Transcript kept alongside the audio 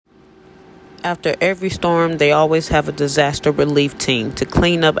After every storm, they always have a disaster relief team to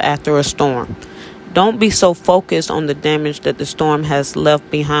clean up after a storm. Don't be so focused on the damage that the storm has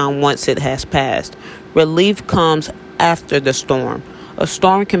left behind once it has passed. Relief comes after the storm. A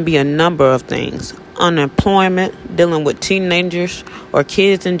storm can be a number of things: unemployment, dealing with teenagers or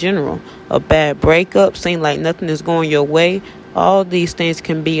kids in general, a bad breakup, seeing like nothing is going your way. All these things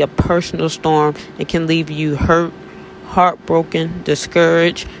can be a personal storm and can leave you hurt, heartbroken,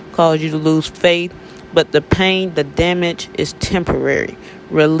 discouraged, cause you to lose faith. But the pain, the damage is temporary.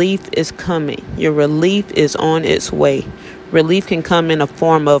 Relief is coming. Your relief is on its way. Relief can come in a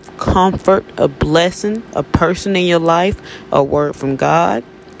form of comfort, a blessing, a person in your life, a word from God,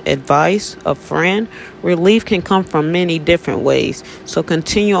 advice, a friend. Relief can come from many different ways. So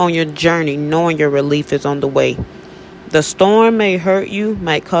continue on your journey knowing your relief is on the way. The storm may hurt you,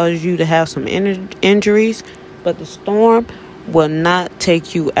 might cause you to have some injuries, but the storm will not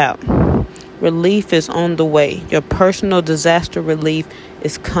take you out. Relief is on the way. Your personal disaster relief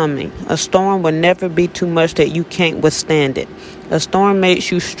is coming. A storm will never be too much that you can't withstand it. A storm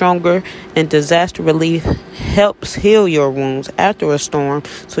makes you stronger, and disaster relief helps heal your wounds after a storm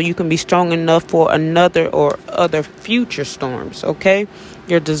so you can be strong enough for another or other future storms, okay?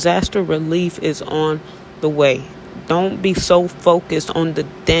 Your disaster relief is on the way. Don't be so focused on the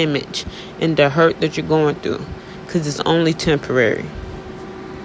damage and the hurt that you're going through, because it's only temporary.